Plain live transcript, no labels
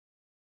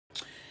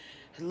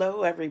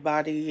Hello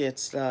everybody,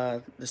 it's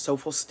the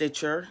Soulful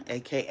Stitcher,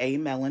 aka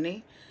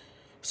Melanie.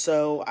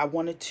 So I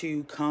wanted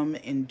to come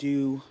and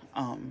do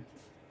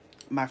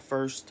my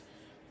first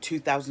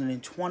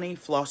 2020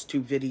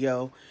 Flosstube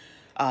video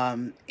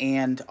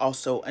and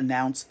also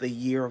announce the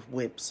Year of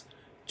WIP's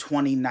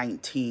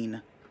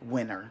 2019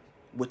 winner,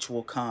 which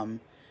will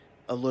come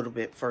a little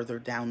bit further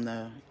down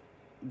the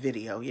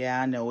video.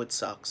 Yeah, I know it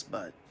sucks,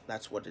 but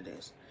that's what it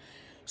is.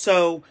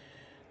 So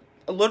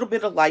a little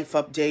bit of life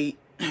update.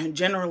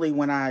 Generally,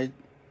 when I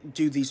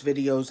do these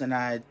videos and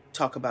I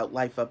talk about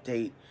life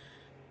update,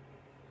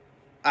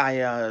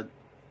 I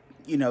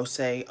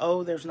say,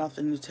 oh, there's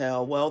nothing to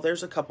tell. Well,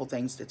 there's a couple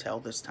things to tell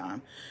this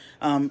time.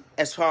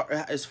 As far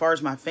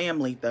as my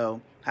family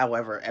though,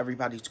 however,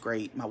 everybody's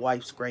great. My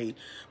wife's great.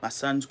 My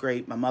son's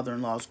great. My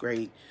mother-in-law's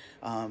great.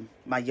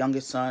 My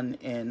youngest son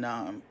in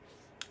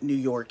New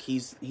York,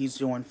 he's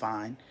doing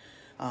fine.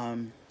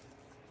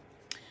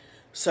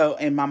 So,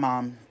 and my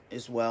mom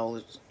as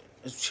well.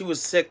 She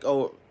was sick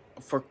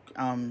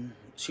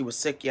she was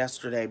sick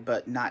yesterday,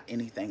 but not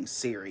anything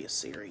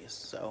serious.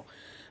 So,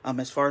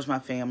 as far as my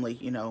family,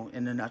 in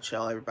a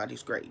nutshell,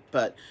 everybody's great.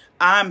 But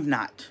I'm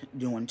not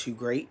doing too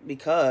great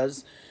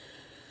because,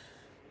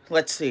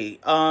 let's see,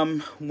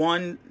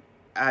 one,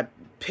 I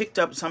picked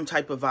up some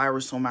type of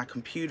virus on my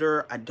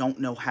computer. I don't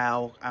know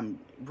how. I'm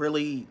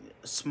really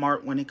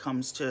smart when it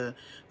comes to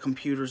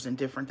computers and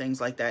different things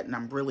like that, and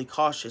I'm really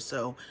cautious,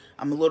 so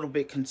I'm a little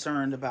bit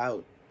concerned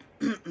about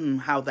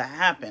how that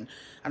happened.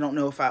 I don't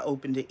know if I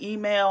opened an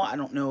email. I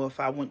don't know if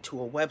I went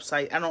to a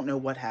website. I don't know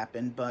what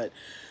happened, but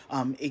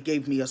it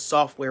gave me a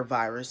software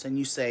virus. And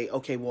you say,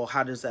 okay, well,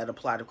 how does that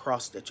apply to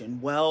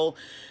cross-stitching? Well,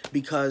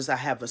 because I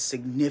have a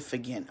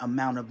significant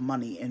amount of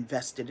money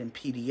invested in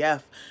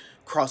PDF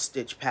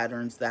cross-stitch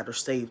patterns that are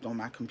saved on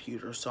my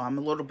computer. So I'm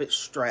a little bit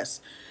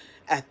stressed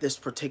at this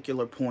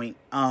particular point.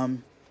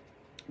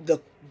 The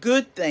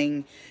good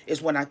thing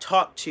is when I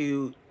talked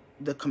to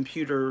the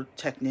computer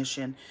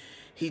technician,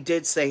 he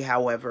did say,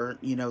 however,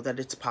 that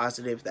it's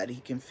positive, that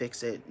he can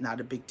fix it, not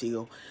a big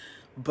deal.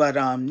 But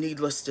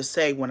needless to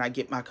say, when I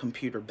get my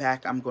computer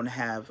back, I'm going to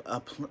have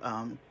a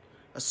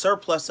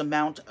surplus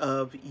amount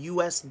of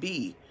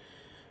USB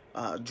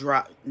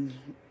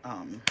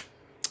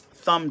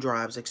thumb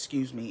drives,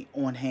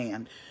 on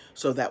hand,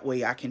 so that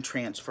way I can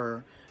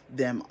transfer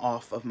them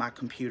off of my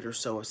computer.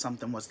 So if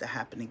something was to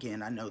happen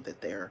again, I know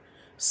that they're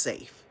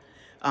safe.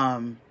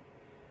 The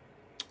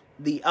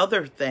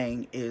other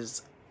thing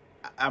is,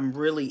 I'm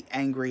really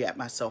angry at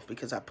myself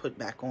because I put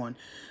back on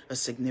a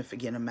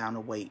significant amount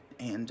of weight,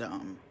 and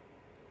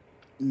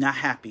not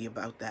happy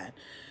about that.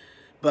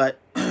 But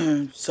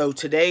so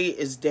today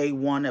is day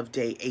 1 of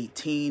day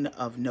 18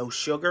 of no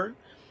sugar.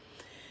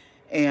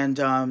 And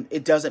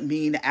it doesn't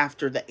mean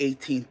after the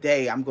 18th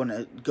day I'm going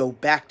to go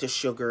back to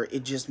sugar.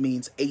 It just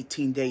means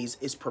 18 days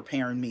is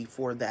preparing me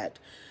for that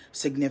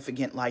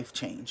significant life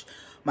change.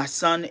 My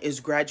son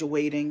is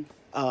graduating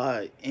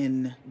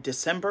in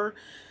December,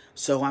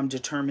 so I'm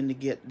determined to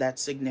get that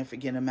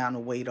significant amount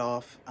of weight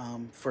off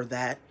for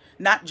that.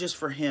 Not just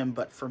for him,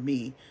 but for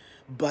me.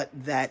 But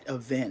that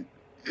event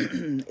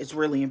is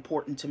really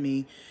important to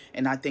me,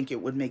 and I think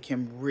it would make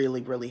him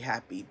really, really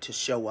happy to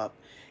show up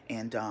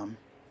and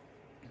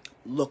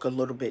look a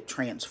little bit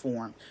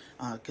transformed,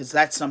 because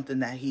that's something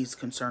that he's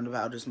concerned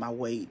about, is my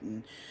weight.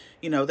 And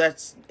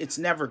it's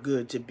never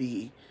good to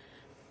be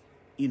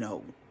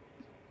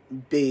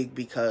big,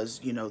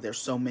 because there's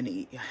so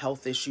many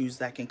health issues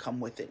that can come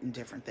with it and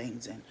different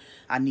things, and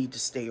I need to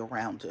stay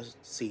around to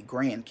see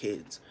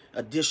grandkids,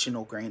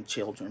 additional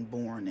grandchildren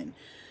born,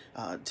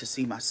 and to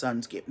see my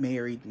sons get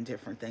married and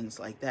different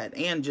things like that,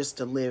 and just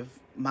to live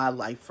my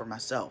life for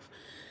myself.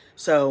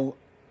 So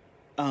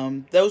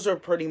those are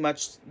pretty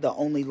much the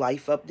only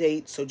life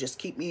updates. So just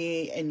keep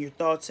me in your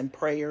thoughts and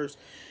prayers,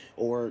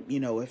 or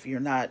if you're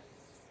not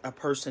a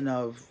person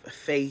of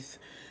faith,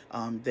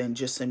 then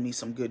just send me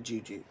some good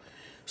juju.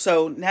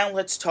 So now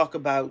let's talk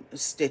about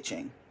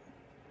stitching.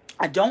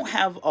 I don't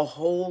have a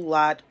whole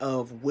lot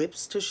of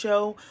WIPs to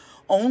show,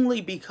 only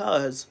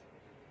because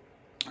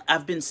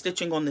I've been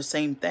stitching on the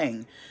same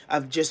thing.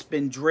 I've just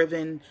been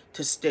driven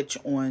to stitch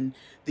on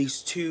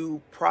these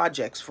 2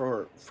 projects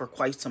for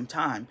quite some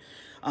time.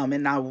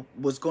 And I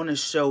was going to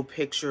show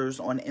pictures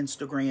on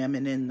Instagram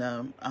and in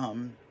the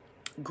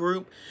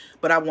group,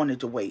 but I wanted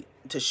to wait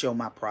to show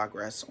my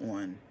progress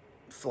on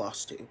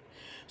Flosstube.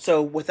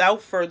 So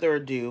without further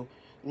ado,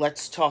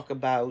 let's talk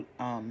about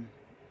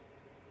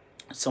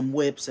some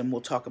WIPs, and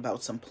we'll talk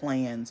about some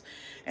plans,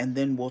 and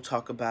then we'll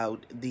talk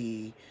about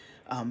the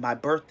my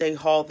birthday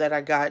haul that I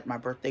got. My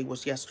birthday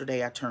was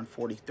yesterday. I turned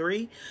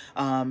 43.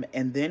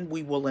 And then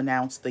we will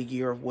announce the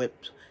Year of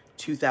WIP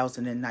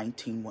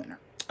 2019 winner.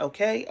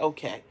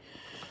 Okay.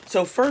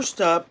 So first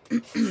up,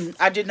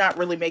 I did not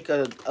really make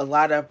a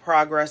lot of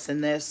progress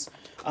in this,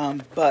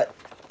 but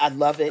I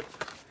love it.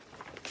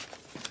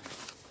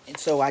 And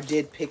so I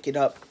did pick it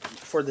up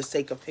for the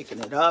sake of picking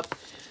it up.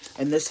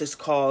 And this is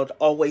called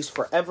Always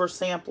Forever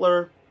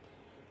Sampler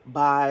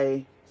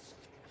by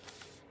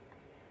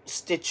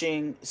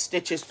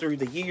Stitches Through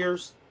the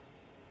Years.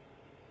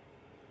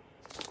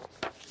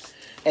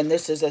 And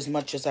this is as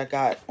much as I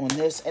got on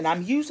this. And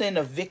I'm using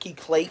a Vicky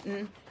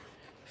Clayton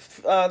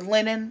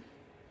linen.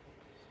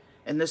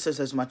 And this is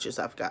as much as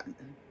I've gotten.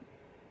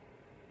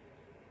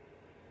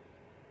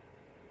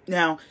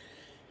 Now,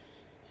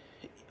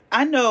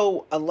 I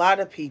know a lot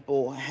of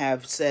people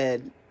have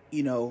said,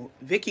 you know,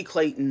 Vicky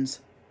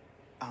Clayton's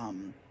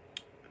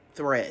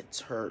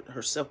threads,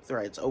 her silk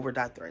threads,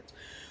 overdyed threads,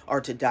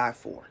 are to die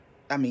for.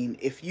 I mean,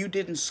 if you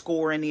didn't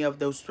score any of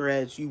those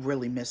threads, you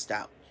really missed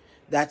out.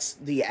 That's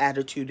the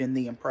attitude and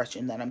the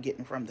impression that I'm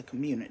getting from the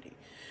community.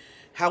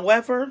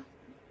 However,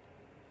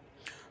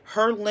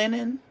 her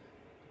linen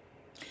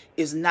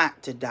is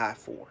not to die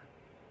for.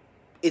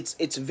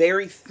 It's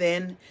very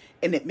thin,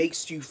 and it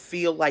makes you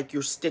feel like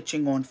you're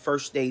stitching on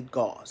first aid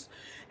gauze.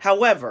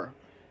 However,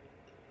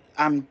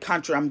 I'm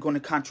going to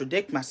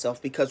contradict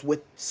myself, because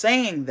with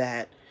saying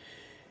that,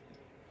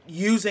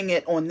 using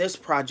it on this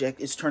project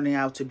is turning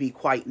out to be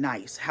quite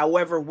nice.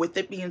 However, with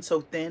it being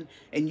so thin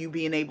and you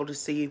being able to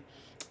see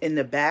in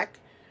the back,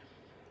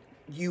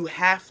 you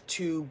have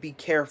to be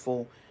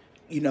careful,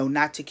 you know,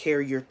 not to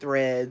carry your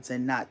threads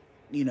and not,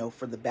 you know,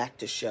 for the back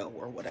to show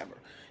or whatever.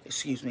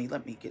 Excuse me,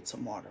 let me get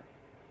some water.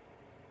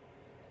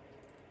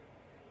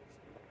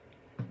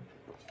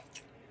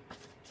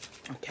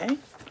 Okay.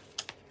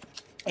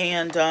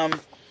 And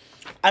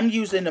I'm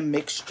using a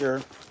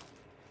mixture.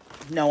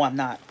 No, I'm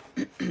not.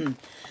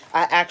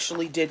 I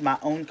actually did my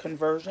own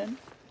conversion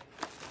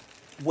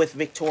with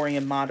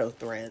Victorian motto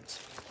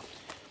threads.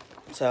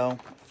 So,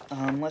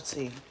 let's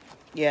see.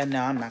 Yeah,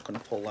 no, I'm not going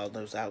to pull all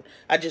those out.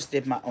 I just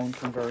did my own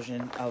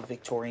conversion of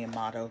Victorian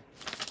motto.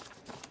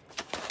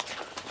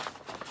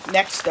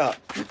 Next up,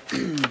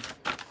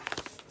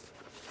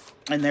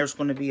 and there's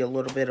going to be a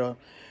little bit of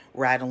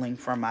rattling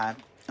from my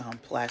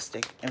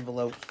plastic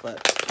envelopes,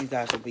 but you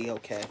guys will be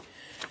okay.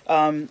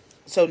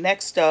 So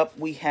next up,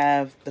 we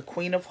have the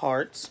Queen of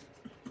Hearts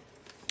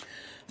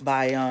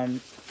by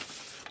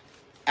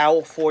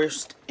Owl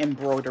Forest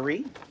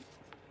Embroidery.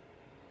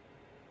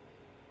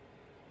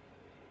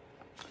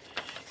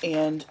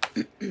 And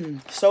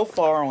so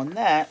far on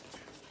that,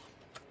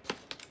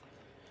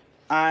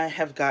 I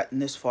have gotten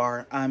this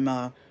far.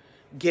 I'm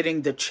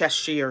getting the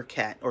Cheshire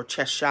Cat or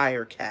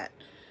Cheshire Cat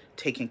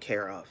taken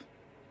care of.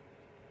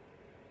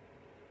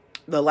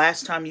 The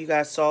last time you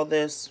guys saw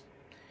this,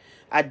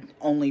 I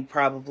only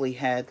probably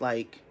had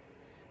like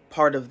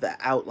part of the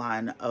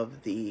outline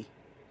of the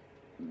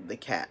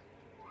cat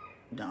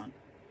done.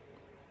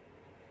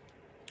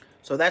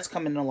 So that's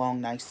coming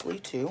along nicely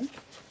too.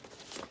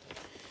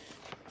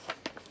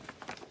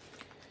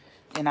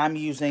 And I'm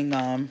using,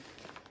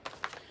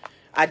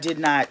 I did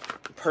not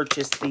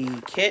purchase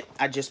the kit.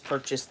 I just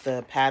purchased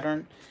the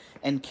pattern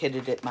and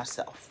kitted it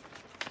myself.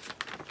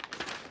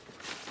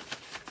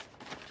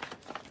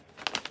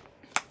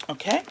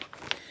 Okay.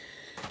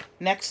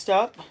 Next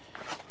up,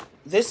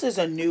 this is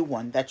a new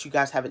one that you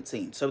guys haven't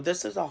seen. So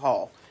this is a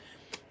haul,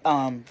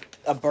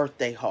 a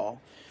birthday haul,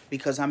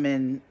 because I'm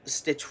in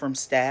Stitch from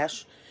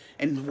Stash.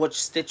 And what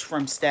Stitch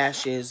from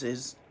Stash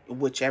is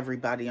which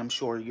everybody, I'm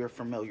sure you're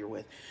familiar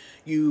with.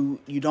 You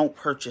don't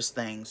purchase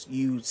things.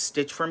 You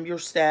stitch from your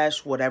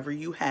stash, whatever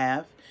you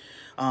have.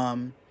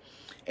 And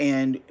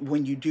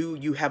when you do,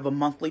 you have a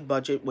monthly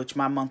budget, which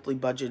my monthly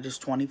budget is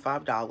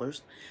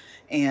 $25.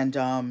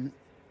 And,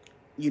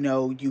 you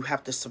know, you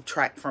have to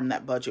subtract from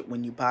that budget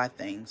when you buy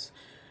things.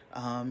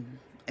 And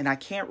I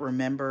can't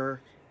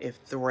remember if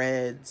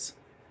threads,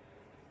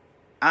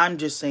 I'm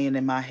just saying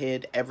in my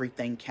head,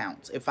 everything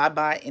counts. If I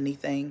buy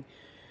anything,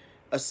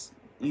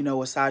 you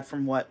know, aside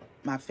from what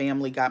my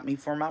family got me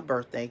for my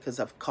birthday, because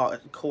of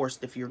course,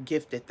 if you're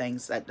gifted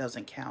things, that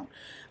doesn't count.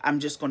 I'm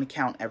just going to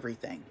count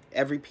everything,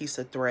 every piece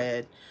of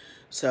thread.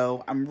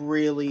 So I'm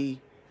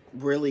really,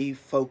 really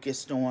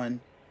focused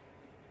on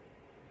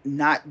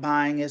not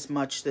buying as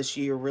much this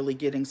year, really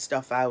getting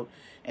stuff out.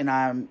 And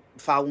I'm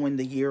following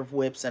the year of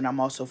WIPs, and I'm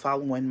also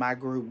following my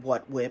group,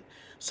 What WIP,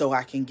 so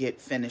I can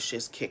get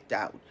finishes kicked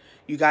out.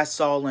 You guys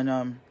saw in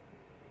a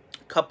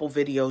couple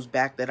videos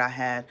back that I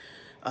had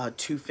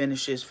 2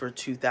 finishes for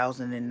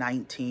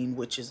 2019,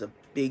 which is a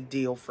big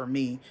deal for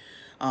me,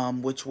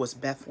 which was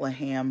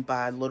Bethlehem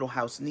by Little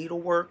House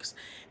Needleworks,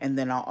 and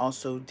then I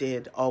also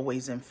did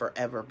Always and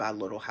Forever by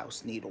Little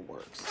House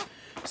Needleworks.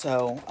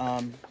 So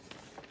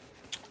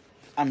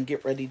I'm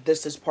get ready.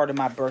 This is part of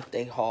my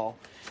birthday haul,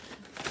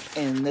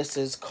 and this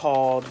is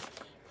called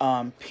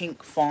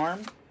Pink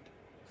Farm.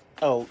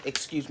 Oh,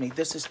 excuse me.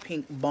 This is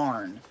Pink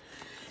Barn,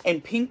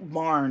 and Pink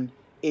Barn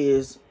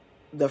is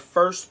the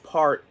first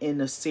part in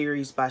a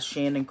series by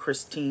Shannon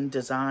Christine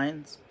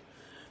Designs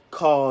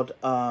called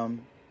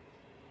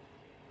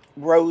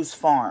Rose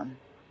Farm.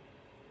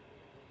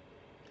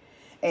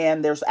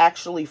 And there's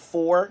actually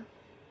 4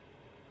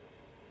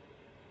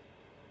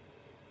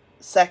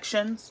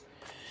 sections.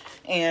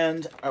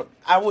 And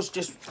I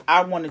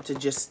wanted to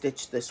just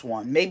stitch this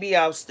one. Maybe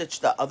I'll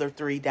stitch the other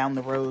 3 down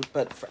the road,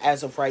 but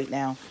as of right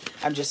now,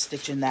 I'm just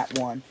stitching that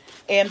one.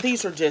 And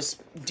these are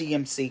just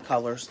DMC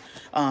colors.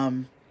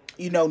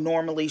 You know,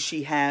 normally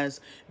she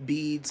has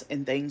beads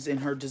and things in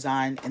her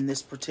design, and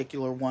this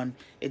particular one,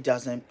 it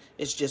doesn't.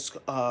 It's just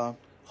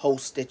whole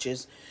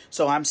stitches.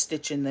 So I'm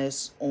stitching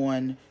this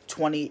on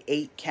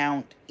 28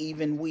 count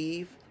even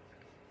weave,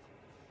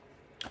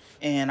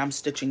 and I'm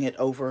stitching it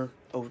over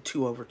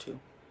 2 over 2,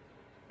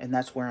 and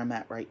that's where I'm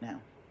at right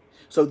now.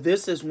 So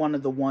this is one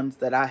of the ones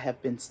that I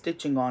have been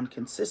stitching on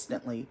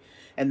consistently,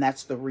 and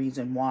that's the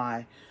reason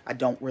why I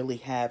don't really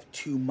have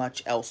too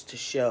much else to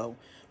show,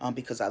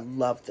 because I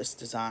love this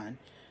design,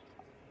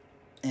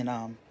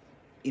 and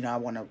you know, I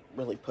want to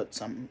really put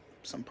some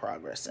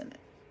progress in it.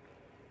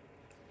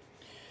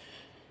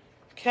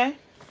 Okay.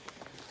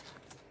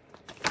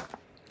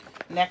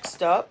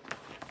 Next up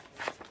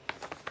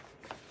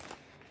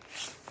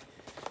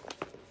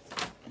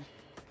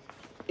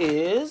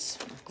is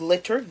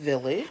Glitter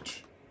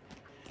Village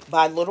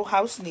by Little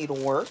House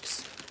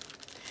Needleworks,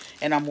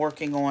 and I'm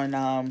working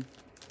on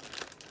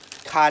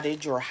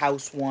Cottage or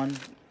House 1,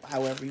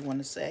 however you want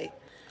to say,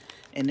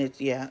 and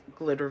it's, yeah,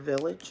 Glitter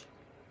Village.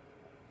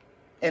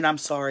 And I'm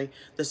sorry,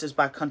 this is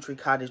by Country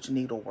Cottage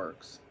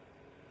Needleworks,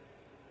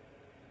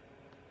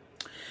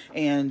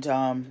 and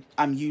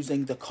I'm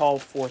using the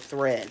called for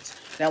threads.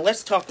 Now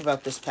let's talk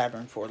about this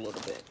pattern for a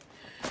little bit.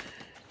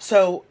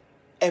 So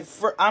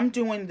I'm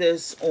doing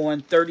this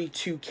on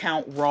 32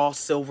 count raw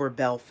silver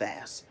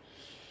Belfast.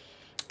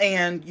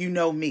 And you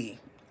know me,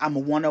 I'm a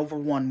 1 over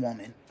 1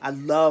 woman. I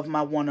love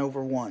my 1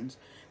 over 1s.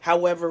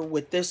 However,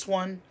 with this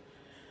one,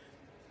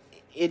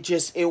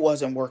 it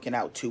wasn't working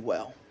out too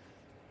well.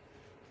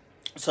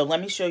 So let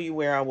me show you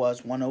where I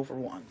was 1 over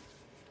 1.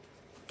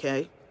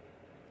 Okay?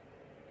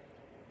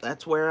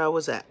 That's where I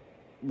was at,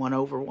 1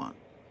 over 1.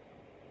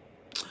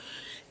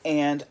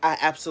 And I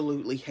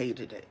absolutely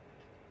hated it.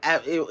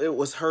 It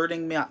was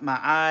hurting my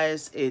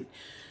eyes.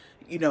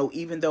 You know,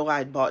 even though I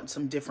had bought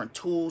some different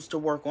tools to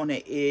work on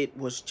it, it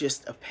was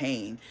just a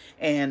pain.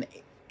 And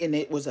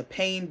it was a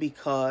pain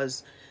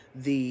because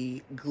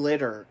the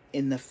glitter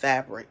in the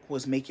fabric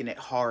was making it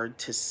hard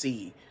to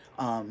see,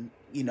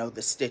 you know,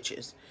 the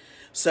stitches.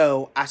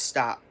 So I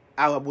stopped.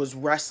 I was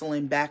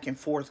wrestling back and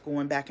forth,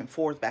 going back and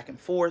forth, back and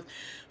forth.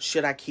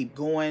 Should I keep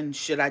going?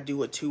 Should I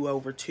do a 2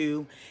 over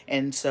 2?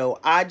 And so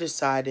I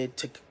decided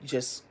to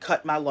just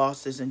cut my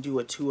losses and do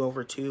a 2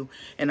 over 2.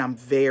 And I'm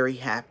very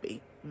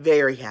happy.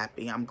 Very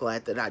happy. I'm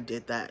glad that I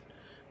did that.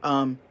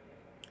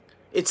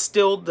 It's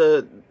still,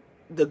 the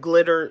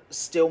glitter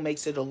still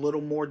makes it a little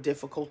more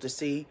difficult to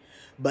see,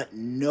 but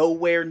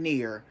nowhere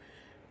near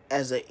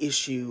as an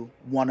issue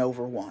 1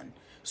 over 1.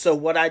 So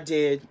what I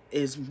did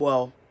is,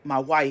 well, my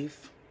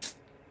wife,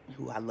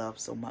 who I love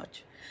so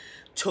much,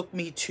 took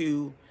me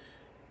to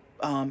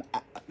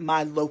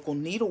my local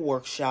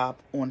needlework shop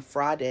on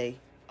Friday,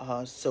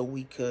 so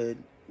we could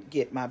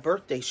get my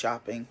birthday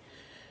shopping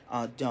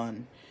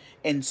done.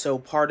 And so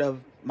part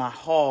of my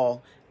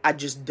haul, I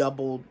just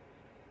doubled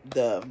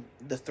the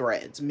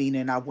threads,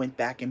 meaning I went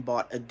back and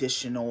bought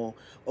additional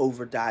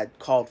overdyed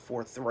called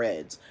for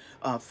threads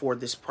for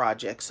this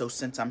project. So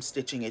since I'm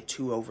stitching it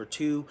 2 over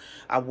 2,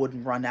 I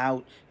wouldn't run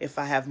out. If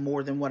I have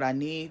more than what I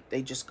need,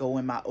 they just go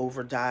in my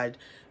overdyed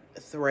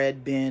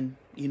thread bin,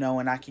 you know,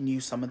 and I can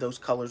use some of those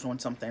colors on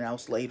something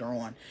else later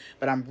on.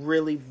 But I'm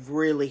really,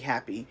 really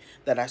happy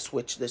that I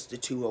switched this to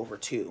 2 over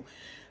 2.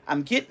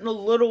 I'm getting a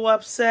little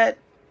upset,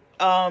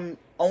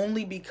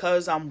 only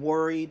because I'm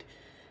worried,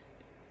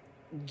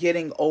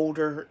 getting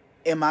older,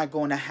 am I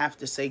going to have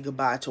to say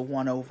goodbye to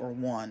 1 over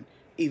 1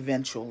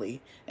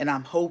 eventually? And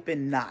I'm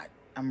hoping not.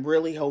 I'm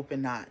really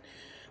hoping not.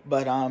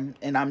 But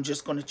and I'm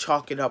just going to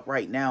chalk it up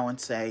right now and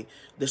say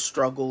the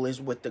struggle is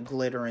with the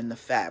glitter in the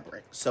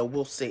fabric. So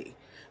we'll see.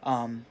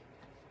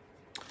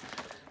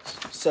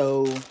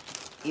 So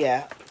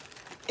yeah,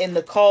 in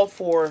the call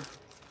for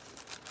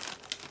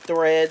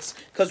threads,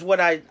 because what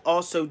I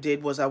also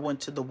did was I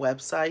went to the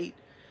website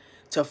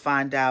to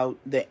find out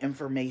the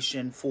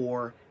information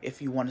for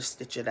if you want to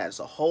stitch it as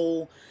a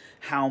whole,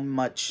 how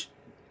much,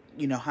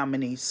 you know, how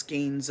many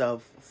skeins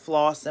of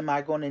floss am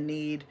I going to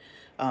need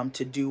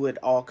to do it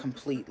all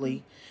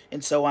completely.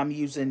 And so I'm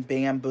using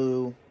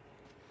bamboo.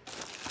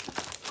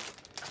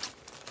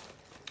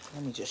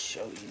 Let me just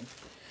show you.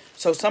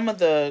 So some of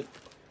the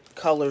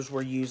colors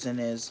we're using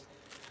is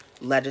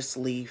lettuce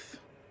leaf,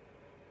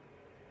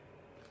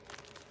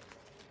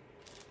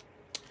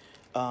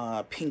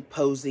 pink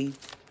posy.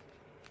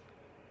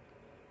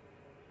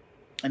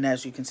 And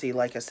as you can see,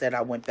 like I said,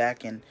 I went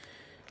back and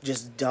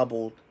just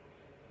doubled,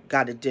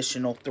 got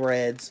additional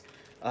threads.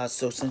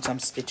 So since I'm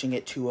stitching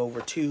it 2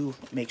 over 2,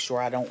 make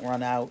sure I don't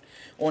run out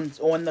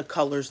on the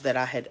colors that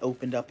I had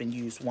opened up and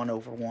used 1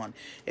 over 1.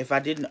 If I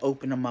didn't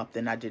open them up,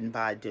 then I didn't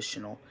buy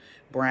additional.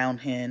 Brown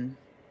hen.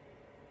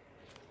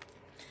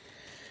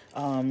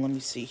 Let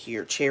me see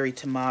here. Cherry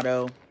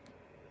tomato.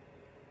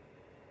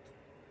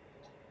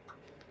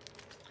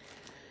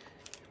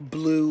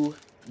 Blue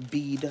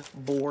bead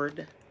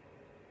board.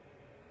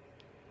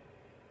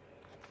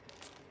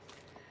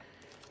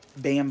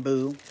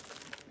 Bamboo.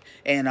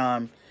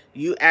 And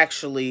you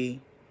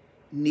actually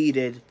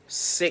needed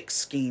 6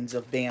 skeins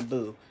of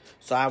bamboo,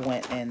 so I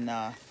went and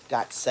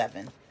got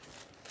 7.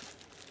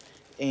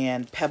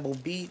 and Pebble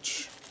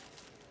Beach.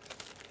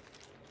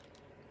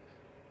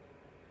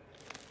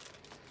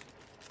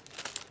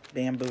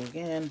 Bamboo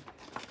again.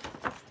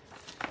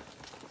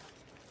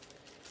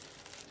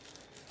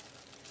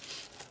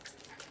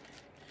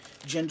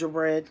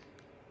 Gingerbread.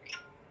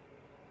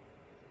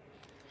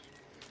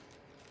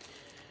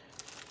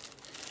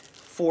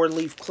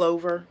 Four-leaf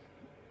clover.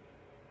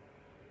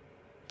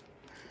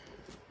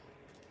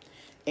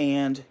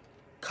 And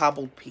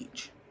cobbled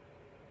peach.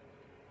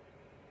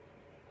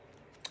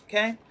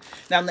 Okay.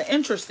 Now the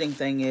interesting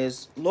thing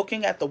is,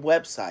 looking at the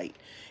website,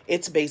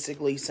 it's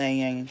basically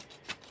saying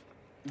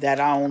that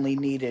I only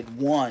needed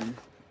one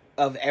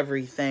of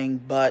everything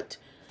but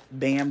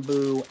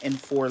bamboo and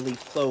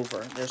four-leaf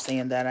clover. They're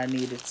saying that I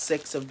needed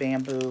 6 of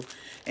bamboo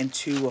and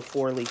 2 of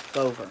four-leaf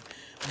clover.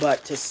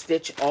 But to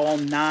stitch all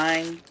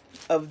 9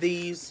 of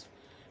these,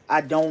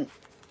 I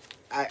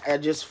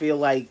just feel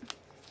like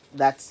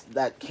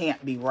that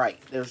can't be right.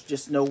 There's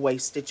just no way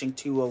stitching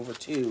 2 over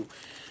 2.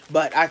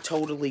 But I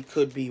totally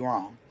could be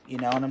wrong. You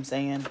know what I'm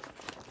saying?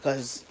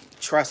 Because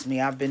trust me,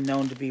 I've been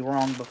known to be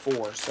wrong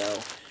before. So,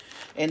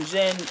 and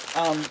then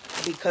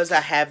because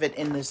I have it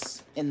in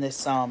this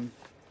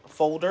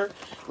folder,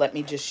 let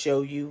me just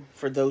show you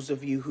for those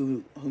of you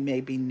who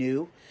may be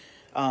new.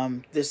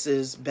 This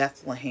is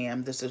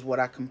Bethlehem. This is what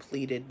I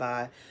completed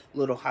by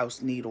Little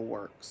House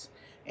Needleworks.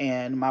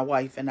 And my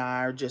wife and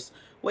I are just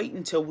waiting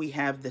until we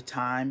have the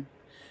time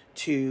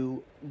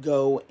to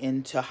go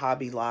into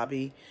Hobby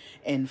Lobby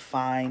and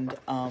find,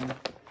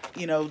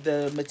 you know,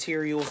 the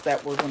materials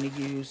that we're going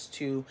to use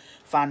to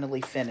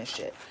finally finish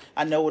it.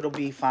 I know it'll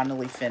be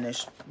finally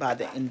finished by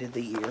the end of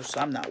the year,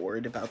 so I'm not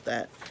worried about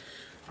that.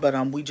 But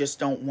we just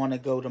don't want to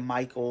go to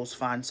Michael's,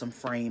 find some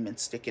frame, and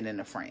stick it in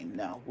a frame.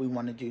 No, we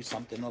want to do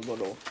something a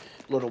little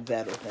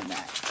better than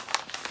that.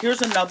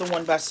 Here's another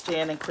one by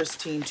Stan and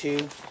Christine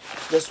too.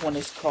 This one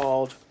is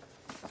called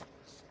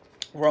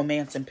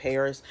Romance in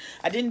Paris.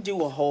 I didn't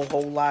do a whole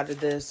lot of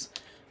this,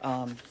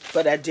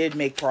 but I did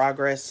make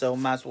progress, so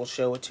might as well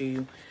show it to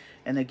you.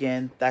 And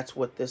again, that's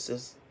what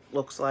this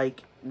looks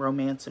like,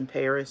 Romance in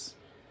Paris.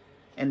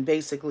 And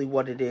basically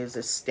what it is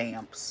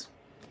stamps.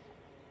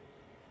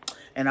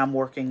 And I'm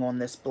working on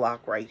this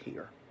block right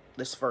here,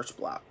 this first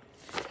block.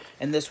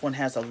 And this one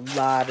has a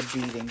lot of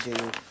beading,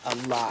 dude, a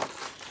lot.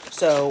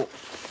 So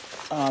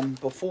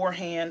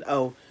beforehand,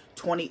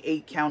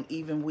 28 count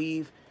even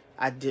weave.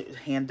 I did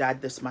hand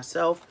dyed this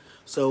myself.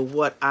 So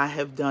what I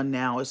have done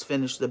now is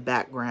finish the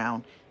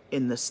background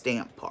in the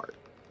stamp part.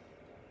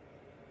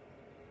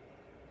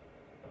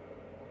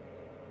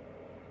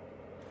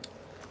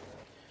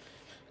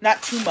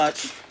 Not too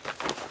much.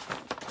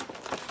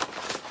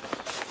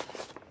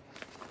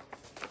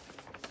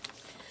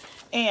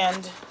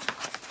 And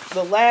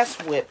the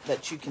last WIP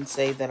that you can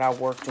say that I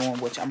worked on,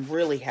 which I'm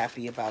really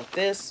happy about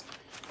this,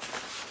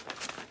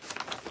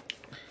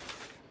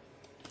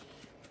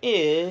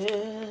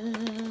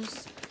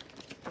 is,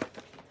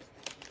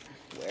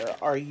 where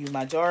are you,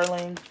 my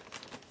darling?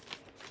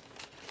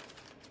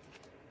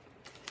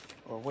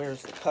 Or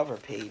where's the cover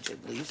page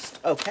at least?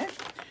 Okay.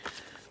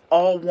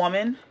 All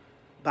Woman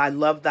by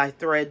Love Thy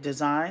Thread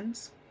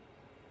Designs.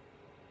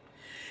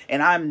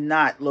 And I'm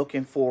not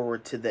looking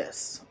forward to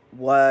this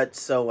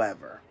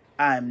whatsoever.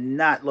 I'm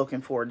not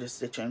looking forward to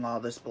stitching all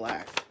this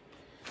black.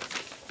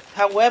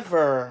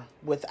 However,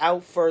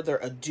 without further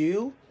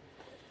ado,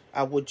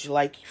 I would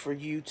like for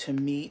you to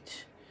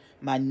meet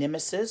my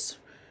nemesis.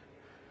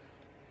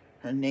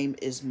 Her name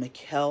is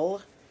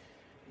Mikkel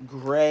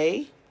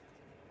Gray.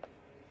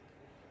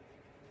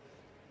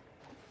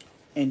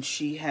 And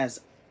she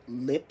has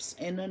lips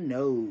and a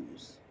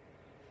nose.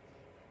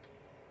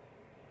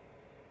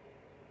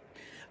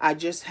 I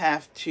just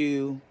have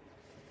to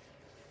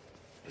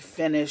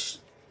finish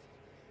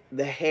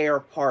the hair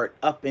part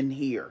up in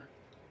here.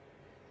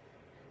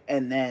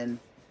 And then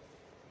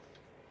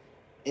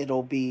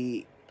it'll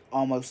be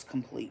almost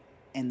complete.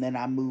 And then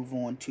I move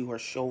on to her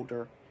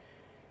shoulder.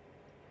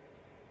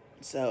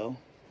 So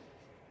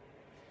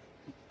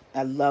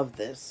I love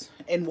this.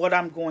 And what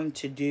I'm going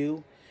to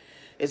do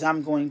is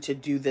I'm going to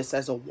do this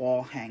as a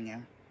wall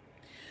hanger.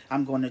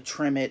 I'm going to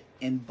trim it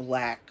in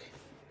black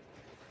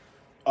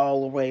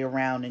all the way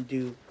around and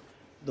do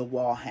the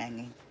wall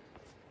hanging.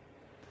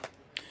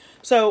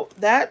 So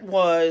that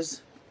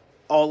was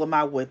all of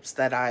my WIPs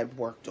that I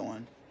worked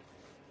on.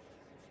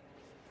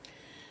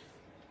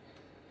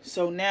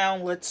 So now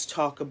let's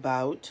talk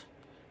about,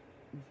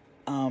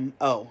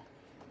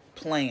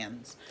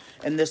 plans.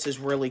 And this is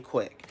really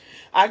quick.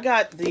 I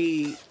got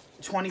the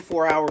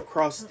 24-hour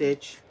cross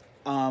stitch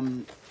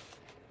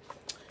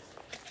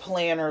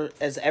planner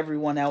as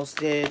everyone else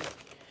did.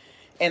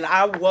 And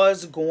I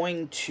was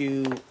going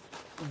to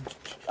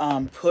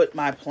put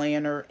my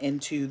planner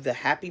into the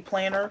Happy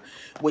Planner,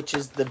 which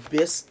is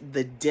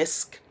the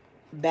disc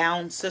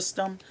bound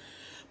system.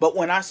 But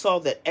when I saw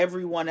that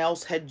everyone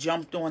else had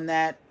jumped on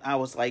that, I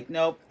was like,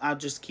 nope, I'll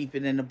just keep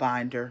it in a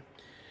binder.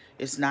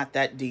 It's not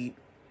that deep.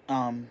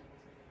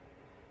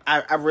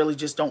 I really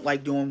just don't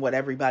like doing what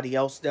everybody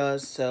else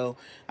does, so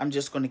I'm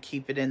just going to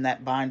keep it in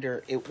that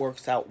binder. It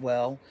works out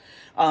well.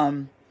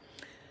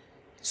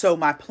 So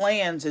my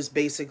plans is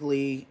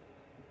basically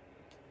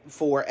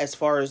for, as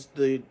far as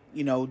the,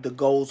 you know, the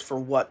goals for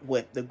what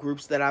WIP, the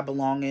groups that I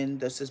belong in,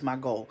 this is my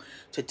goal,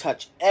 to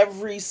touch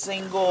every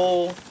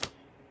single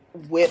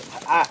WIP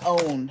I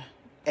own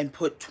and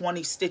put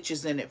 20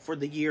 stitches in it for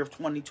the year of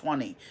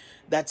 2020.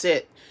 That's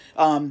it.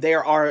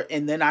 There are,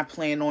 and then I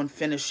plan on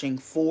finishing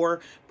 4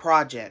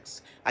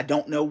 projects. I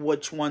don't know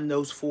which one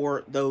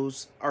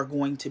those are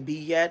going to be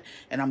yet,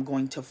 and I'm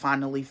going to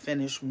finally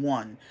finish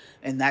one,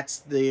 and that's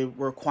the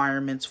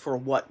requirements for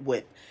what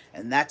WIP,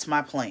 and that's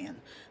my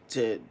plan.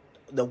 To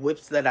the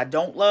WIPs that I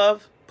don't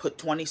love, put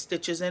 20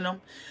 stitches in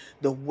them.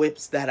 The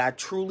WIPs that I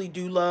truly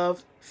do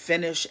love,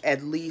 finish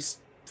at least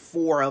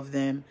 4 of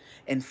them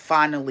and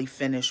finally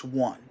finish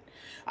one.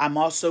 I'm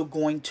also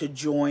going to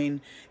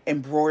join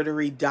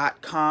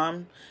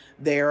embroidery.com,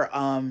 their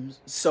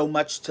So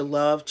Much to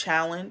Love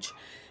challenge,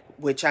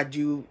 which I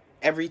do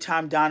every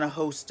time Donna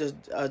hosts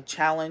a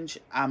challenge.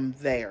 I'm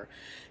there.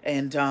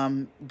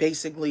 And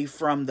basically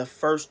from the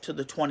 1st to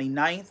the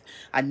 29th,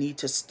 I need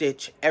to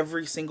stitch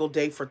every single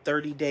day for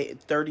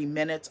 30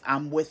 minutes.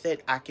 I'm with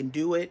it. I can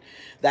do it.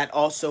 That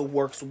also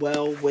works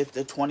well with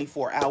the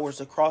 24 hours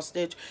of cross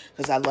stitch,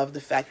 because I love the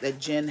fact that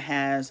Jen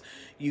has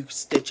you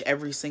stitch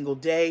every single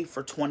day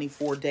for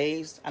 24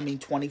 days. I mean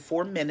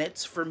 24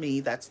 minutes for me.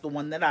 That's the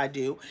one that I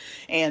do.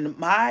 And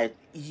my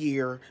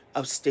year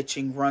of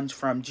stitching runs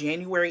from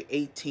January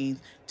 18th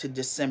to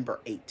December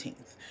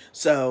 18th.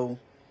 So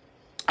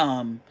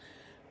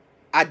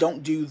I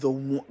don't do the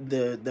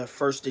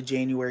 1st of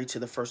January to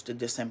the 1st of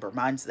December.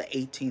 Mine's the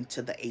 18th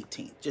to the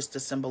 18th, just to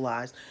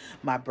symbolize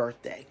my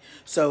birthday.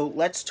 So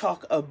let's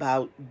talk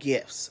about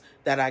gifts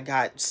that I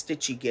got,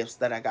 stitchy gifts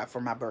that I got for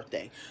my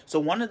birthday.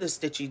 So one of the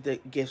stitchy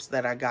gifts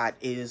that I got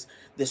is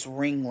this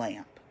ring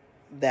lamp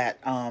that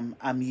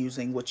I'm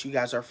using, which you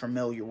guys are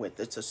familiar with.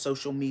 It's a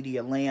social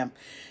media lamp.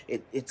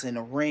 It's in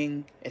a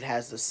ring. It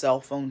has the cell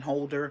phone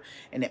holder,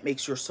 and it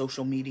makes your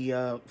social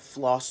media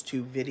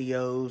Flosstube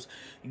videos,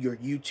 your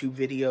YouTube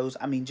videos,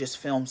 I mean, just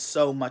film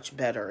so much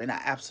better, and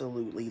I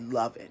absolutely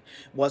love it.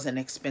 Wasn't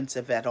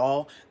expensive at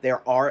all.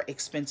 There are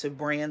expensive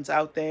brands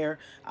out there.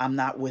 I'm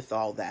not with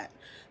all that.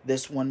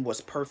 This one was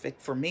perfect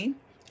for me,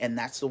 and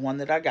that's the one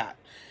that I got.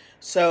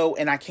 So,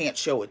 and I can't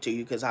show it to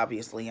you because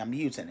obviously I'm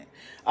using it.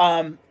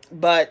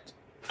 But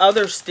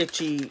other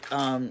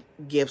stitchy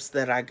gifts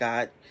that I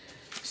got.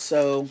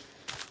 So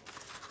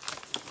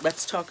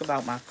let's talk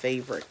about my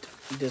favorite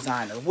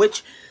designer,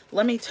 which,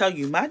 let me tell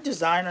you, my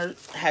designer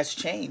has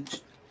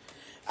changed.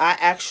 I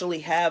actually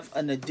have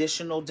an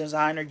additional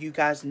designer. You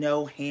guys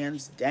know,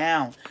 hands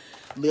down,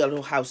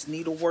 Little House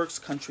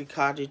Needleworks, Country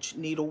Cottage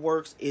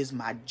Needleworks is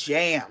my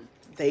jam.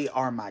 They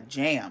are my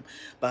jam.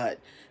 But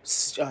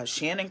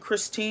Shannon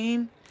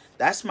Christine,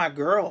 that's my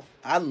girl.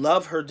 I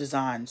love her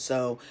design.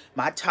 So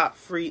my top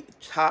 3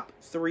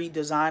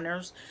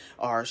 designers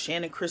are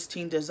Shannon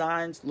Christine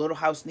Designs, Little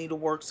House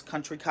Needleworks,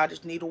 Country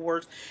Cottage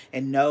Needleworks.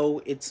 And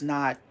no, it's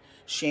not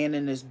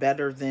Shannon is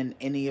better than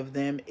any of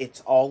them.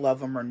 It's all of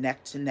them are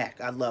neck to neck.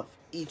 I love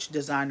each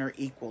designer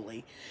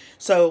equally.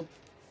 So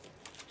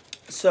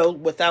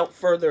without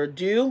further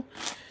ado,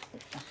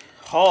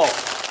 haul.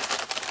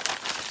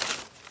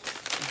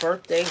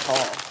 Birthday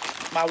haul.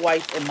 My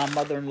wife and my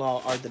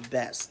mother-in-law are the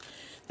best.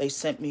 They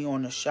sent me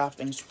on a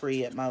shopping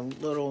spree at my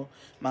local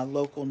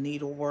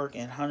needlework,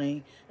 and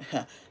honey,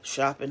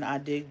 shopping I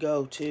did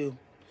go too.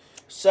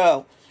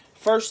 So,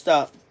 first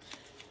up,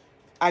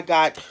 I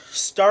got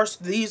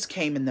these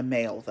came in the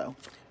mail though.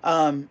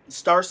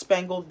 Star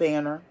Spangled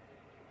Banner,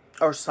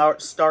 or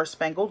Star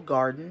Spangled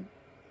Garden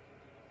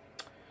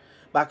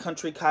by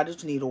Country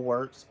Cottage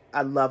Needleworks.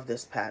 I love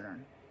this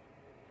pattern.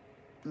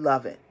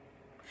 Love it.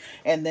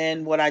 And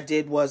then what I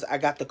did was I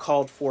got the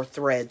called for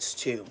threads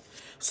too.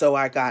 So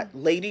I got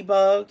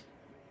Ladybug.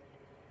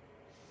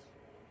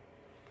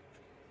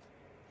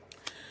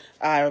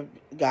 I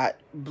got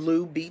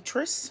Blue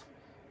Beatrice.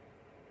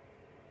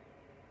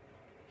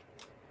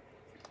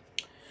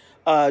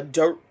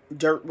 Dirt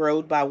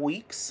Road by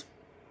Weeks.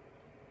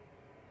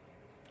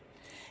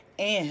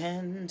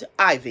 And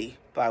Ivy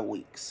by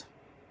Weeks.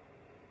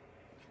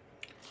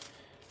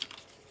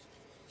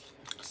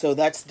 So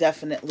that's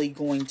definitely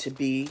going to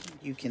be,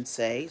 you can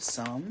say,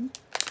 some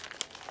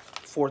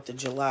 4th of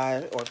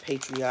July or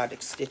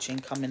patriotic stitching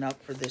coming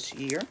up for this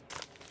year.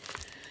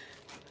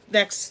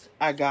 Next,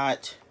 I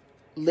got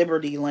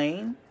Liberty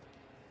Lane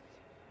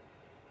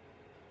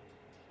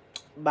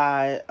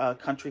by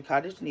Country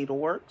Cottage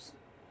Needleworks.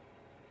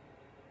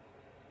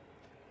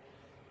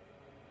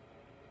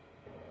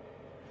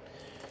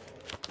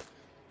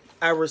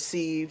 I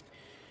received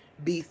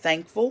Be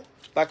Thankful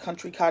by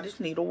Country Cottage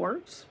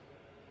Needleworks.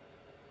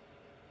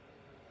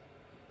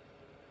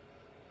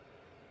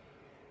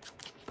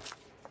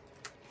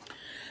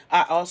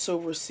 I also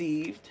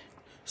received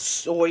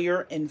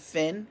Sawyer and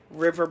Finn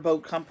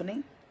Riverboat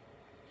Company.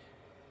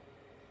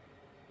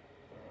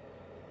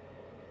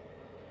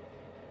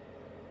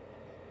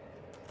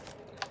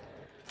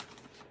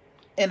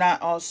 And I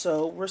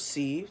also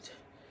received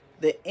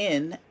the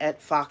inn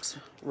at Fox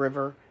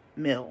River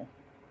Mill.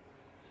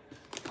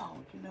 Oh,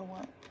 you know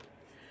what?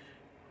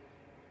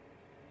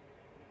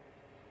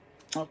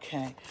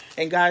 Okay.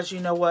 And guys,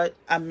 you know what?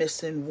 I'm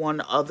missing one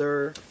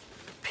other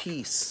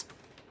piece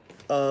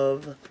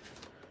of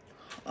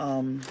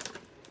I'm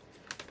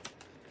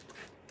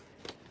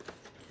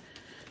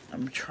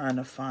trying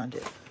to find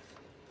it.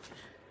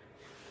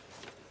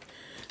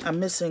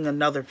 I'm missing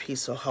another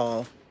piece of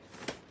haul.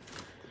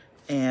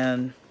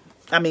 And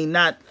I mean,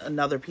 not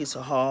another piece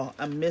of haul.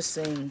 I'm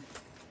missing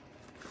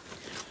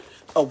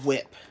a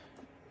WIP.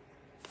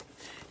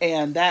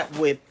 And that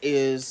WIP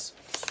is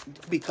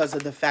because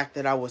of the fact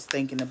that I was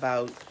thinking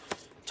about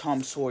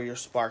Tom Sawyer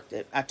Sparked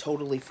It. I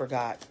totally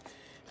forgot.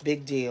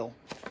 Big deal.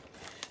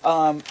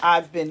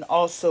 I've been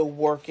also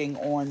working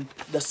on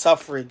the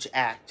Suffrage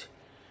Act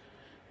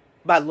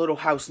by Little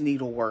House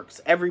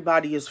Needleworks.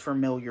 Everybody is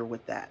familiar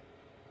with that.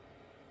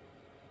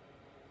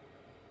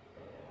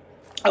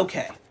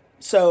 Okay,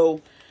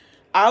 so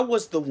I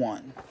was the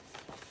one,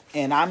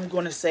 and I'm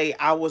going to say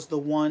I was the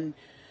one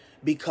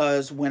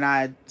because when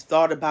I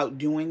thought about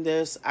doing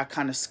this, I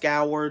kind of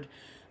scoured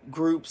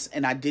groups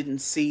and I didn't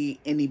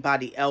see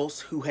anybody else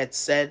who had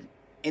said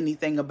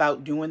anything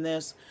about doing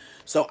this.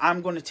 So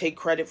I'm going to take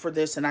credit for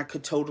this, and I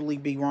could totally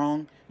be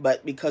wrong,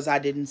 but because I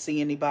didn't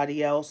see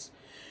anybody else,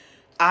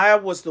 I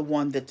was the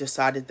one that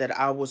decided that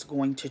I was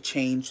going to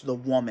change the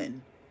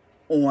woman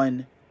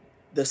on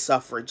the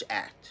Suffrage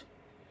Act.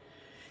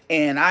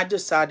 And I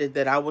decided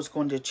that I was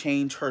going to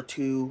change her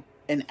to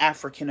an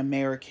African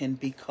American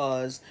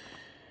because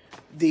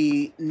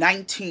the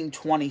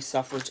 1920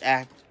 Suffrage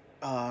Act,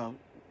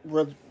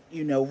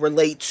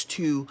 relates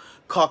to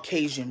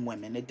Caucasian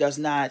women. It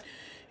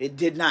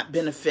did not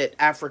benefit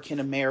African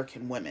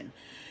American women.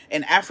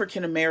 And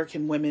African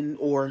American women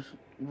or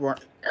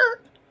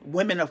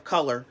women of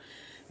color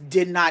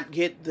did not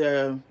get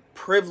the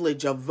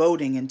privilege of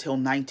voting until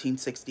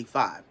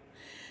 1965.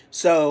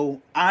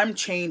 So I'm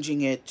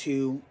changing it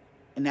to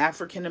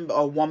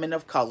a woman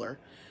of color,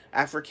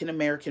 African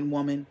American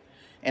woman,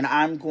 and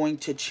I'm going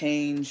to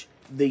change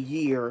the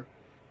year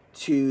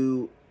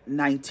to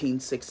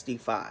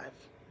 1965.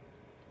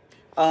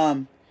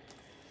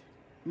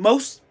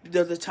 Most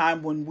of the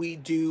time when we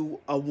do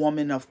a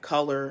woman of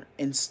color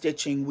in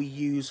stitching, we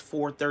use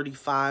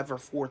 435 or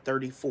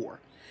 434.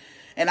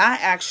 And I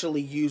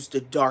actually used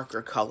a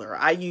darker color.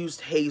 I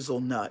used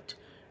Hazelnut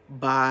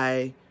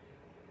by,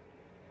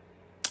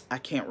 I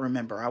can't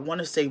remember. I want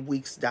to say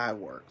Weeks Dye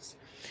Works.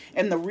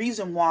 And the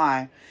reason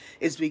why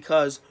is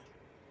because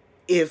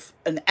if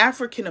an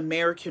African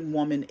American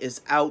woman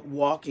is out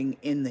walking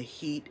in the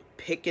heat,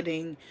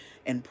 picketing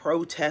and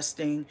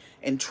protesting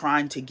and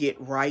trying to get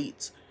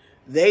rights,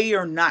 they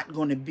are not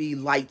going to be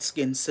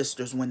light-skinned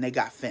sisters when they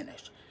got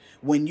finished.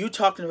 When you're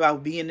talking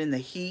about being in the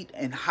heat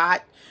and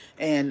hot,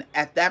 and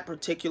at that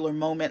particular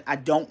moment, I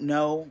don't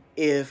know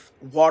if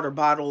water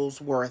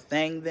bottles were a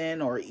thing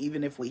then, or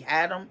even if we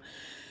had them.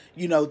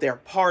 You know, they're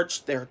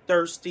parched, they're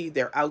thirsty,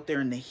 they're out there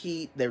in the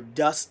heat, they're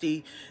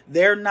dusty.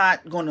 They're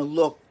not going to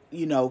look,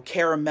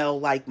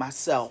 caramel like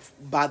myself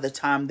by the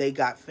time they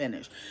got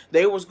finished.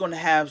 They was going to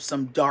have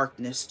some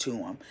darkness to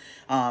them.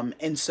 And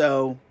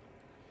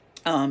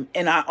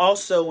I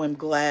also am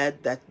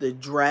glad that the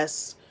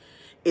dress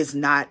is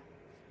not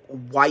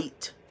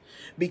white,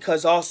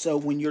 because also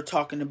when you're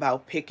talking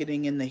about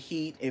picketing in the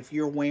heat, if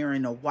you're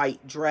wearing a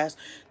white dress,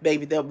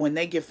 baby, that when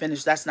they get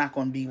finished, that's not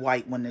going to be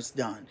white when it's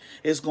done.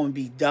 It's going to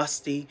be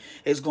dusty.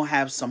 It's going to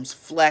have some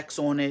flecks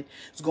on it.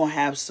 It's going to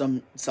have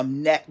some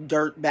neck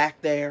dirt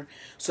back there.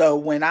 So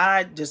when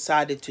I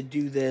decided to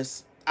do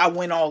this, I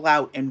went all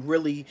out and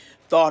really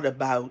thought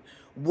about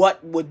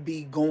what would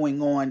be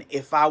going on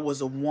if I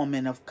was a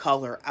woman of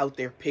color out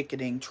there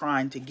picketing,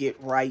 trying to get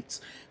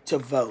rights to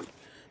vote.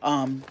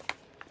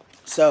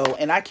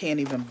 And I can't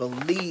even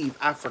believe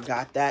I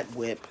forgot that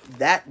WIP.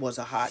 That was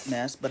a hot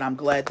mess, but I'm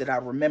glad that I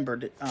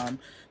remembered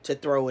to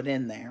throw it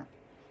in there.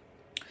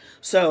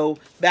 So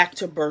back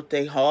to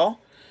birthday haul.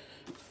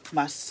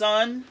 My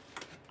son,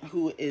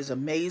 who is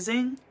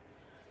amazing,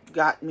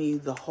 got me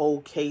the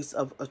whole case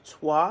of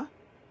Artois.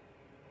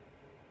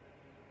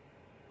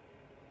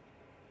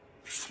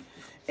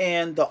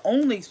 And the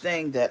only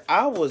thing that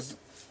I was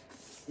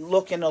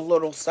looking a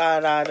little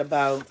side-eyed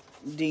about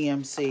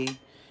DMC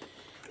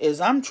is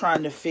I'm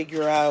trying to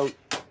figure out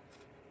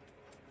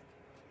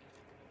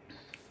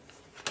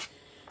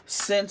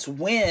since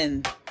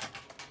when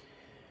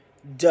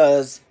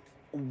does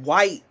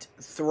white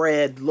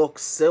thread look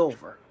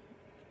silver?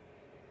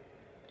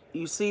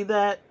 You see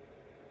that?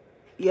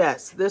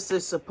 Yes, this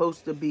is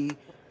supposed to be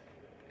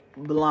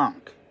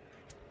blanc.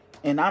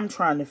 And I'm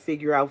trying to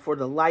figure out for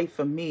the life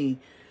of me,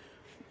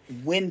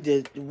 when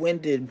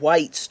did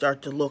white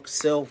start to look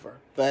silver?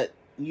 But,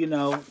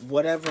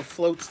 whatever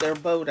floats their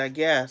boat, I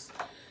guess.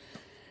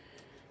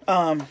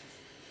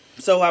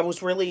 So I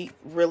was really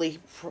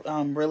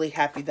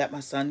happy that my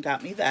son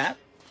got me that.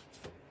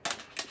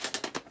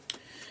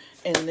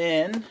 And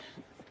then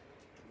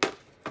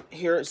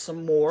here is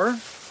some more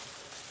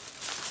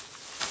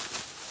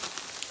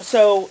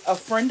So a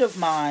friend of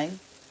mine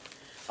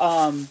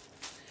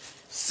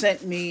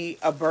sent me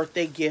a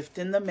birthday gift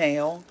in the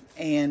mail,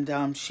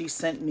 and she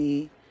sent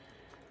me,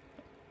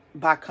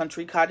 by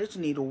Country Cottage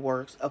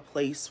Needleworks, A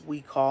Place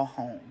We Call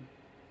Home.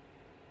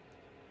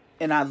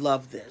 And I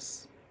love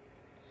this.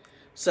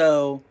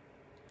 So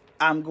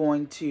I'm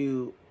going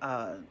to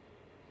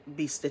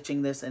be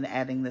stitching this and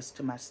adding this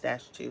to my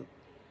stash too.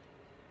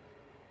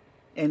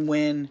 And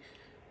when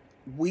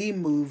we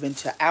move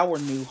into our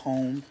new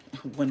home,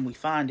 when we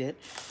find it,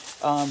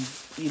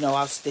 you know,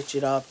 I'll stitch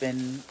it up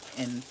and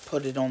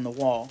put it on the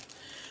wall.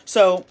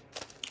 So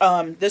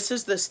this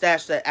is the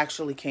stash that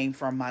actually came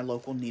from my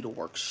local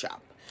needlework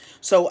shop.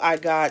 So I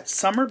got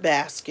Summer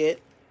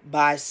Basket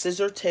by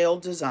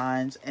Scissortail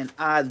Designs, and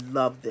I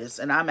love this,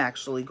 and I'm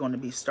actually going to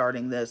be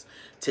starting this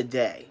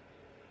today.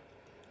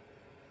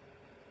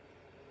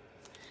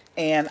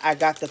 And I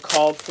got the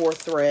Called For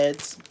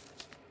threads,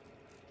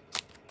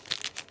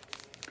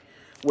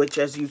 which,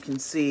 as you can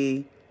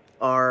see,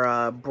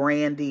 are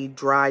Brandy,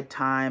 Dry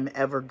Time,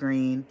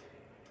 Evergreen,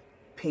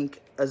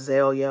 Pink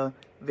Azalea,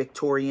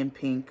 Victorian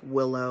Pink,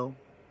 Willow.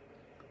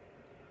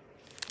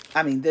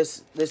 I mean,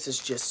 this is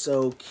just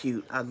so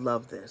cute. I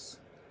love this.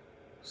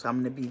 So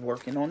I'm going to be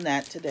working on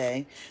that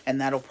today. And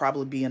that'll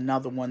probably be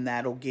another one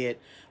that'll get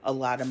a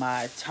lot of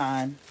my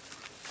time.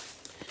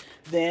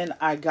 Then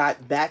I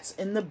got Bats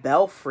in the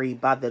Belfry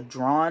by the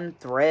Drawn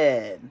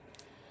Thread.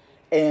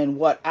 And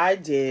what I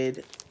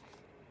did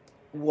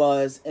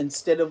was,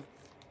 instead of,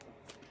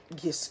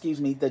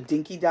 the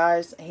Dinky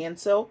Dyes hand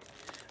silk,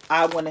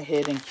 I went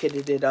ahead and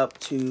kitted it up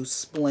to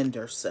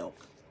Splendor silk.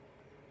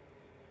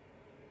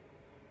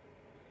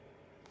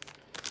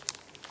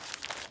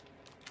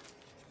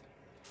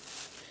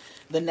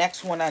 The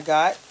next one I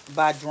got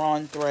by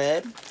Drawn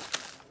Thread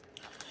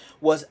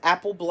was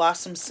Apple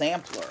Blossom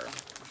Sampler.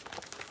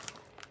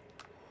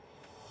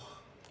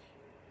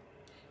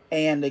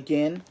 And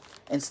again,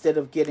 instead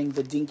of getting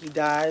the Dinky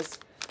Dyes,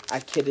 I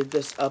kitted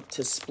this up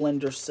to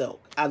Splendor silk.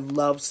 I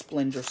love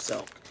Splendor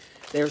silk.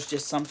 There's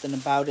just something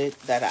about it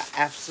that I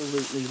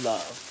absolutely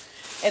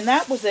love. And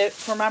that was it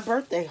for my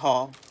birthday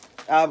haul.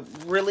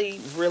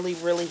 Really, really,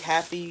 really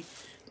happy.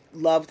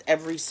 Loved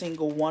every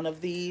single one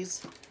of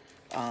these.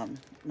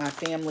 My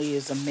family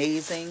is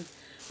amazing.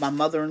 My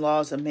mother-in-law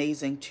is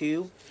amazing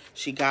too.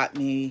 She got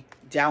me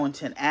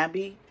Downton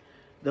Abbey,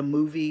 the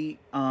movie,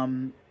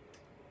 the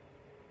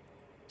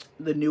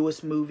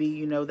newest movie,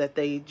 you know, that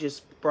they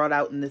just brought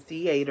out in the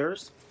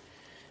theaters.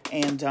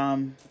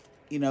 And,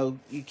 you know,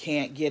 you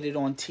can't get it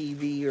on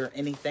TV or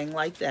anything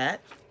like that.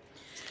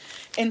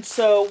 And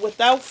so,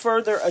 without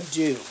further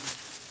ado,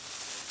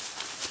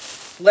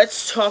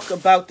 let's talk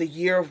about the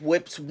Year of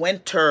WIP's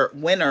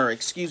winner.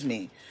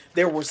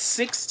 There were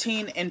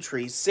 16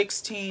 entries,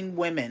 16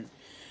 women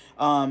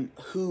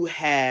who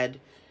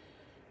had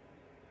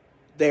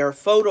their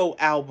photo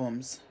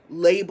albums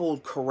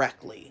labeled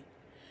correctly.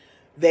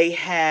 They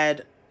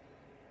had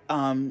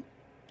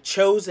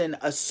chosen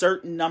a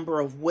certain number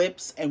of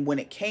WIPs, and when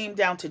it came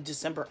down to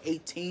December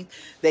 18th,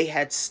 they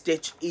had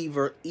stitched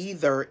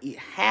either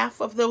half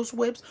of those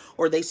WIPs,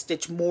 or they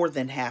stitched more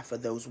than half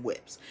of those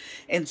WIPs.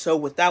 And so,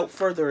 without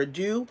further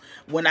ado,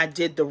 when I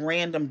did the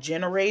random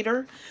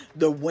generator,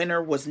 the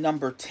winner was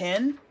number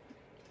 10.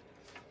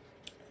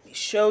 Let me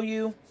show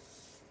you.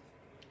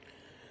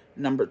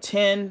 Number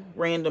 10,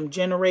 random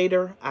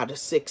generator out of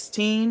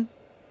 16.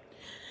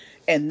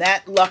 And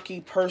that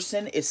lucky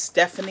person is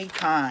Stephanie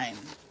Kine.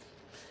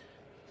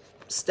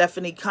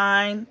 Stephanie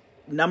Kine,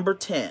 number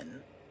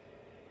 10.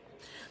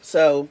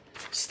 So,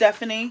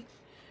 Stephanie,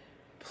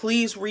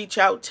 please reach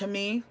out to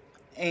me,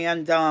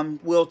 and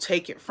we'll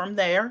take it from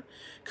there.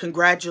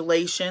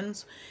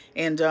 Congratulations.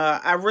 And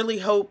I really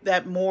hope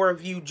that more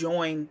of you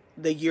join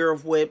the Year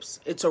of WIPs.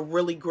 It's a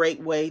really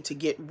great way to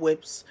get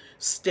WIPs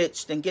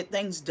stitched and get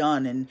things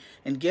done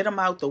and get them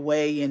out the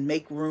way and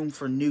make room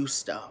for new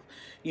stuff.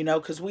 You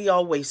know, because we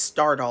always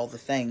start all the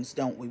things,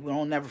 don't we? We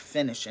don't never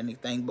finish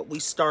anything, but we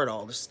start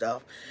all the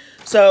stuff.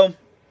 So,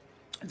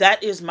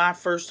 that is my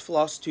first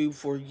Flosstube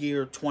for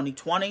year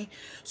 2020.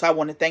 So, I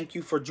want to thank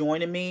you for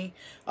joining me.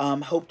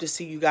 Hope to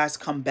see you guys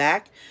come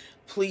back.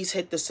 Please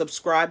hit the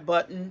subscribe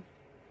button.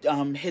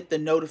 Hit the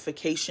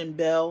notification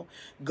bell.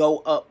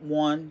 Go up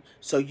one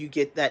so you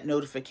get that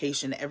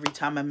notification every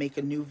time I make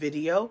a new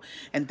video.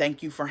 And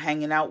thank you for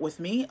hanging out with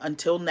me.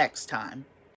 Until next time.